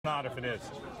Not if it is.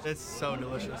 It's so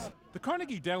delicious. The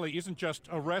Carnegie Deli isn't just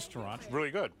a restaurant. It's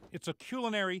really good. It's a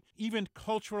culinary, even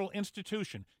cultural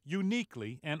institution,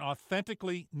 uniquely and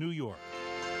authentically New York.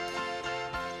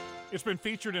 It's been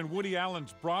featured in Woody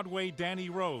Allen's Broadway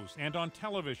Danny Rose and on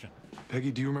television.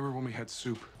 Peggy, do you remember when we had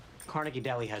soup? Carnegie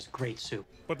Deli has great soup.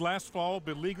 But last fall,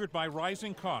 beleaguered by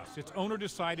rising costs, its owner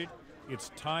decided it's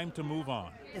time to move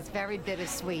on. It's very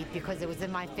bittersweet because it was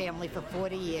in my family for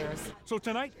 40 years. So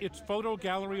tonight, its photo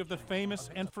gallery of the famous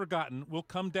and forgotten will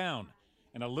come down,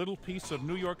 and a little piece of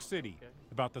New York City,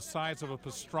 about the size of a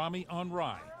pastrami on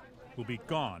rye, will be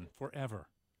gone forever.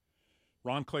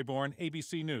 Ron Claiborne,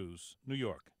 ABC News, New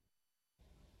York.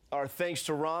 Our thanks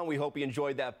to Ron. We hope you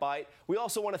enjoyed that bite. We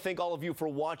also want to thank all of you for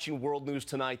watching World News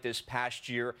Tonight this past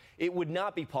year. It would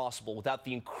not be possible without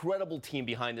the incredible team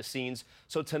behind the scenes.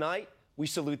 So tonight, we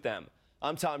salute them.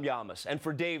 I'm Tom Yamas, and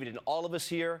for David and all of us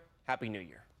here, Happy New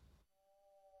Year.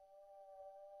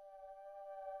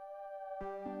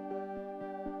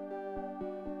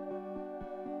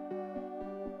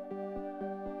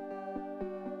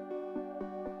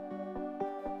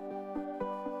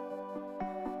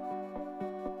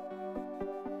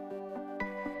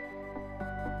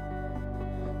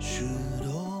 Should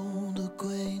old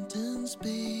acquaintance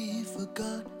be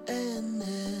forgot and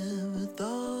never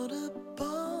thought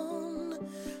upon?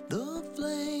 The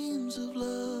flames of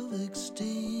love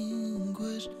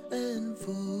extinguished and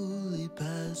fully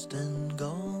past and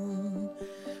gone.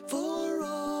 For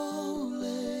all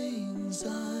lang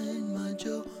syne, my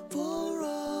Joe, for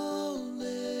all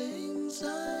lang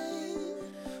syne,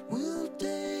 we'll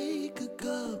take a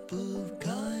cup of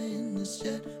kindness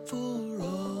yet for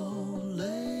all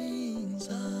lang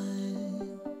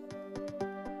syne.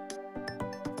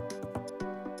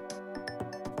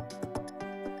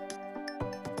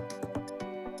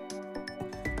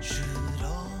 Should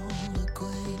all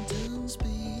acquaintance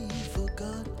be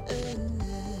forgot and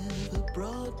never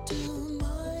brought to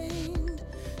mind?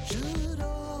 Should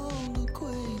all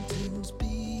acquaintance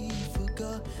be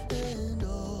forgot and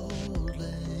auld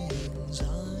lang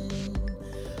syne?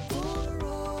 For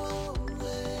all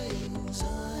lang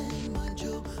syne, my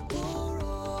Joe, for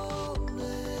all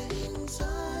lang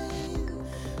syne,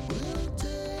 we'll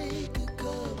take a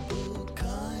cup of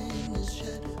kindness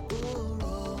yet for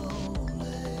all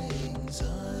lang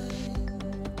syne.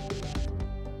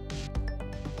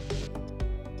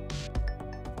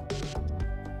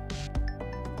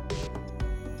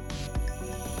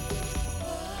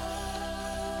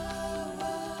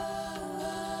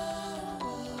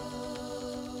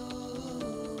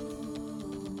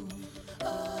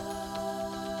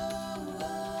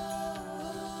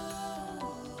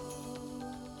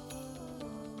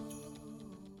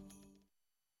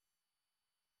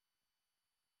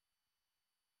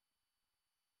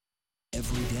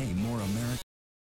 Every day, more Americans